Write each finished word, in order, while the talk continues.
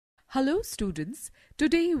Hello students,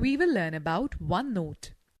 today we will learn about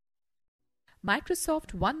OneNote.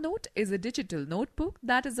 Microsoft OneNote is a digital notebook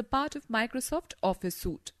that is a part of Microsoft Office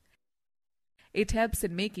suite. It helps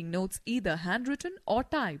in making notes either handwritten or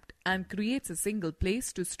typed and creates a single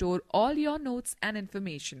place to store all your notes and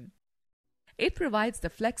information. It provides the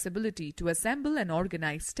flexibility to assemble and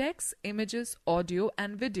organize text, images, audio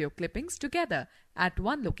and video clippings together at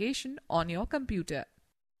one location on your computer.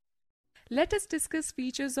 Let us discuss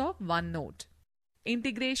features of OneNote.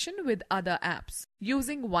 Integration with other apps.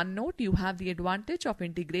 Using OneNote, you have the advantage of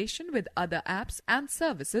integration with other apps and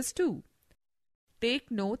services too.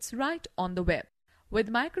 Take notes right on the web. With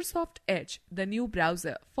Microsoft Edge, the new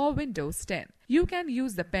browser for Windows 10, you can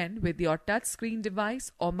use the pen with your touchscreen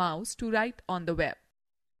device or mouse to write on the web.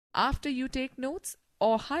 After you take notes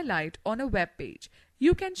or highlight on a web page,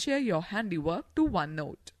 you can share your handiwork to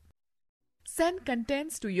OneNote. Send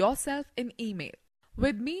contents to yourself in email.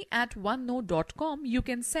 With me at onenote.com, you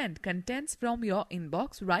can send contents from your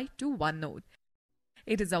inbox right to OneNote.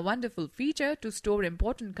 It is a wonderful feature to store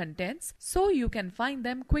important contents so you can find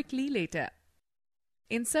them quickly later.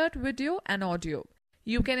 Insert video and audio.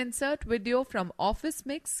 You can insert video from Office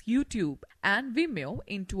Mix, YouTube and Vimeo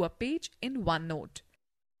into a page in OneNote.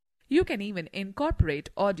 You can even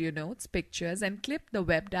incorporate audio notes, pictures and clip the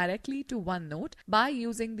web directly to OneNote by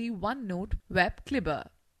using the OneNote Web Clipper.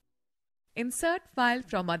 Insert file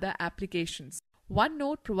from other applications.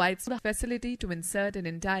 OneNote provides the facility to insert an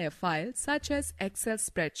entire file such as Excel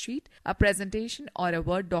spreadsheet, a presentation or a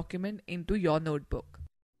Word document into your notebook.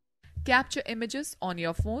 Capture images on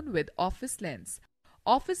your phone with Office Lens.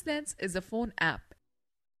 Office Lens is a phone app.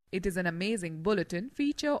 It is an amazing bulletin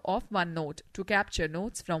feature of OneNote to capture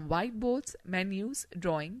notes from whiteboards, menus,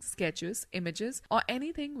 drawings, sketches, images, or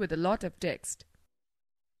anything with a lot of text.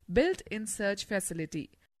 Built-in search facility.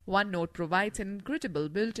 OneNote provides an incredible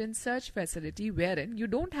built-in search facility wherein you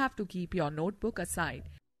don't have to keep your notebook aside.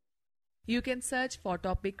 You can search for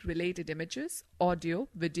topic-related images, audio,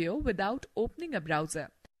 video without opening a browser.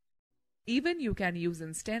 Even you can use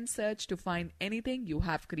instant search to find anything you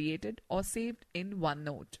have created or saved in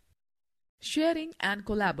OneNote. Sharing and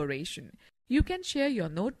collaboration. You can share your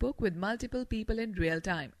notebook with multiple people in real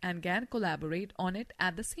time and can collaborate on it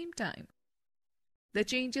at the same time. The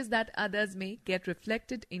changes that others make get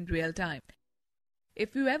reflected in real time.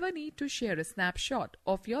 If you ever need to share a snapshot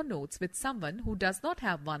of your notes with someone who does not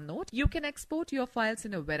have OneNote, you can export your files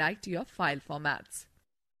in a variety of file formats.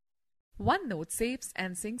 OneNote saves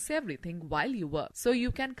and syncs everything while you work, so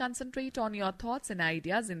you can concentrate on your thoughts and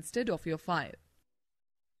ideas instead of your file.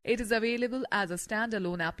 It is available as a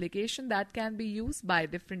standalone application that can be used by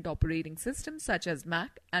different operating systems such as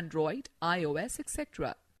Mac, Android, iOS,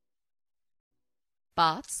 etc.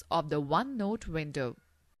 Parts of the OneNote window.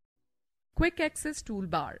 Quick Access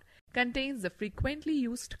Toolbar contains the frequently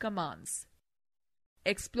used commands.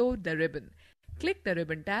 Explore the ribbon. Click the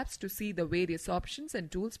ribbon tabs to see the various options and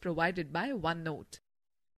tools provided by OneNote.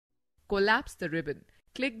 Collapse the ribbon.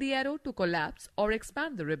 Click the arrow to collapse or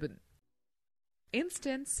expand the ribbon.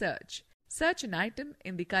 Instant search. Search an item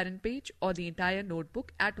in the current page or the entire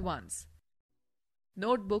notebook at once.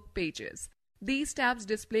 Notebook pages. These tabs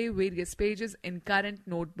display various pages in current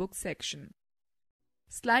notebook section.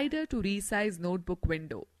 Slider to resize notebook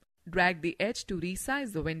window. Drag the edge to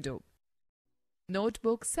resize the window.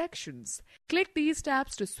 Notebook sections. Click these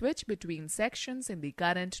tabs to switch between sections in the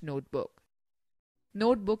current notebook.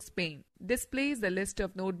 Notebooks pane displays the list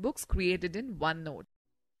of notebooks created in OneNote.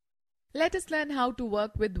 Let us learn how to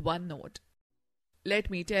work with OneNote. Let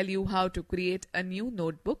me tell you how to create a new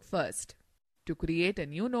notebook first. To create a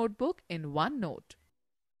new notebook in OneNote,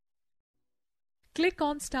 click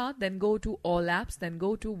on Start, then go to All Apps, then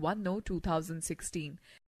go to OneNote 2016.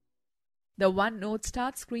 The OneNote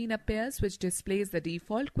Start screen appears, which displays the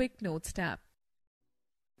default Quick Notes tab.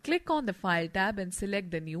 Click on the File tab and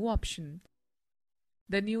select the new option.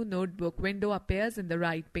 The new notebook window appears in the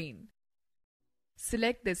right pane.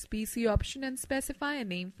 Select this PC option and specify a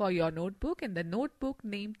name for your notebook in the Notebook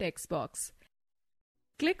Name text box.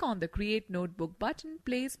 Click on the Create Notebook button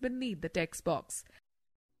placed beneath the text box.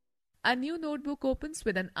 A new notebook opens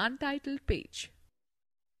with an untitled page.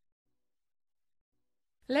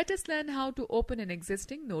 Let us learn how to open an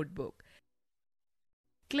existing notebook.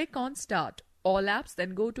 Click on Start, All Apps,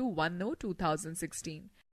 then go to OneNote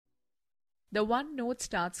 2016. The OneNote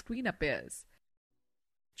Start screen appears.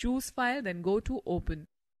 Choose File, then go to Open,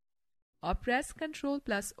 or press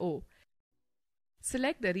Ctrl+O.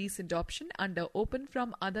 Select the Recent option under Open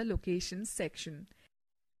from Other Locations section.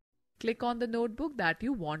 Click on the notebook that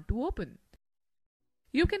you want to open.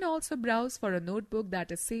 You can also browse for a notebook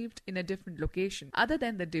that is saved in a different location other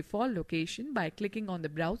than the default location by clicking on the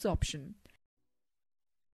Browse option.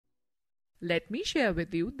 Let me share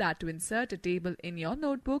with you that to insert a table in your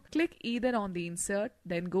notebook, click either on the Insert,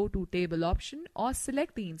 then go to Table option, or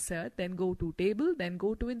select the Insert, then go to Table, then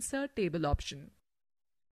go to Insert Table option.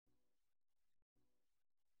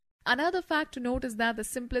 Another fact to note is that the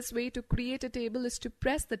simplest way to create a table is to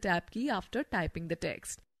press the Tab key after typing the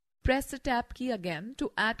text. Press the Tab key again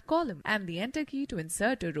to add column and the Enter key to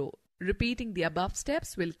insert a row. Repeating the above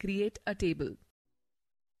steps will create a table.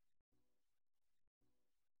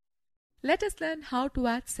 Let us learn how to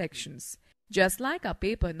add sections. Just like our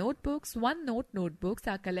paper notebooks, OneNote notebooks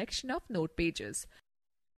are a collection of note pages.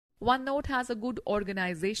 OneNote has a good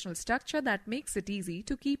organizational structure that makes it easy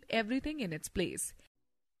to keep everything in its place.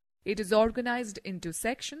 It is organized into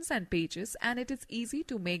sections and pages, and it is easy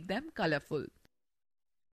to make them colorful.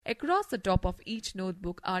 Across the top of each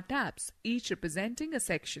notebook are tabs, each representing a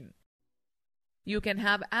section. You can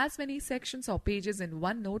have as many sections or pages in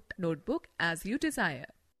OneNote notebook as you desire.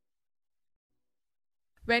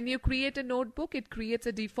 When you create a notebook, it creates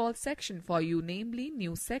a default section for you, namely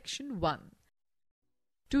New Section 1.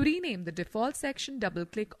 To rename the default section,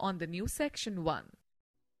 double-click on the New Section 1.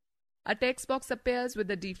 A text box appears with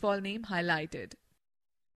the default name highlighted.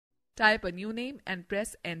 Type a new name and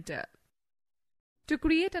press Enter. To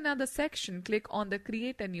create another section, click on the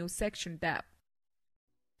Create a New Section tab.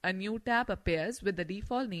 A new tab appears with the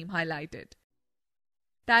default name highlighted.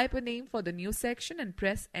 Type a name for the new section and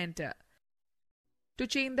press Enter. To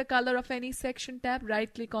change the color of any section tab,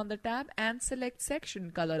 right-click on the tab and select Section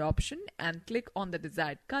Color option and click on the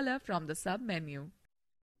desired color from the sub-menu.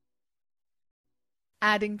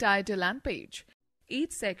 Adding title and page.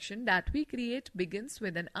 Each section that we create begins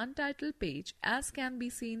with an untitled page, as can be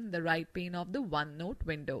seen in the right pane of the OneNote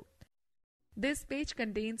window. This page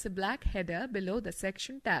contains a blank header below the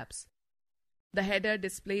section tabs. The header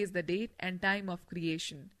displays the date and time of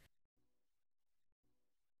creation.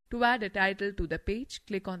 To add a title to the page,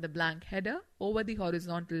 click on the blank header. Over the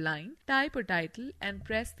horizontal line, type a title and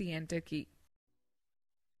press the Enter key.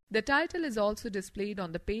 The title is also displayed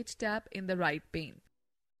on the Page tab in the right pane.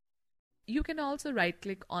 You can also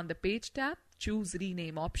right-click on the Page tab, choose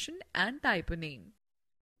Rename option and type a name.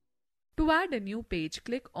 To add a new page,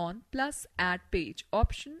 click on plus Add Page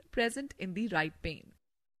option present in the right pane.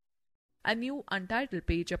 A new untitled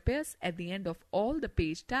page appears at the end of all the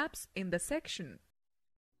page tabs in the section.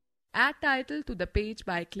 Add title to the page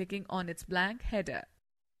by clicking on its blank header.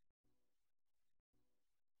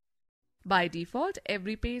 By default,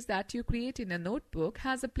 every page that you create in a notebook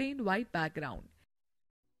has a plain white background.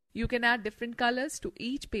 You can add different colors to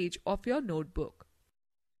each page of your notebook.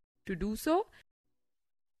 To do so,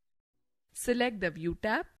 select the View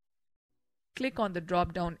tab. Click on the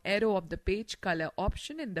drop-down arrow of the Page Color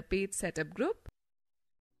option in the Page Setup group.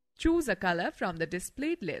 Choose a color from the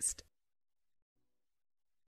displayed list.